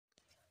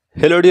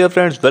Hello dear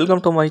friends,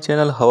 welcome to my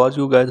channel. How are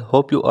you guys?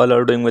 Hope you all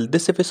are doing well.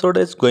 This episode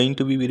is going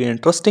to be very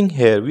interesting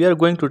here. We are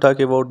going to talk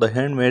about the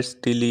Handmaid's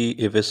Tale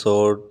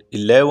episode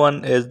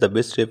 11 is the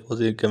best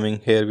episode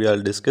coming here. We are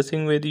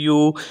discussing with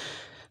you.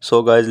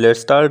 So guys, let's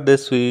start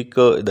this week.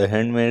 The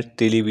Handmaid's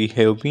Tale we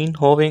have been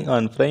hoping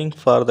and praying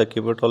for the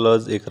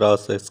capitals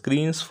across the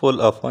screens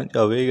full of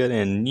aware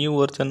and new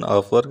version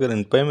of Worker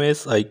in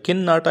Pamis. I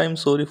cannot, I'm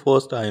sorry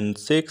first, I'm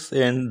 6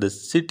 and the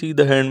city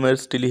the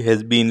Handmaid's Tale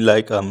has been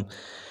like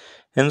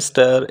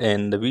hamster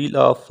and the wheel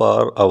of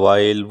for a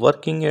while,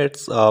 working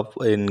its up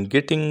in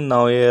getting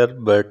nowhere,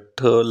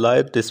 but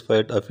life,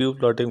 despite a few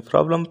floating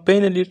problems,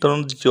 painfully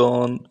turns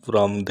John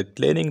from the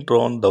cleaning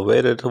drone, the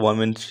very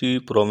woman she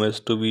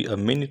promised to be a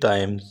many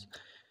times.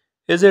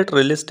 Is it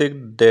realistic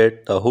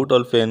that the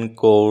Hudolphin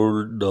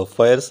cold the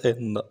fires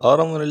in the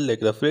armory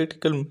like the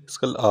critical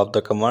muscle of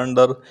the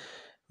commander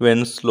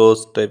when slow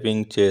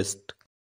stepping chest?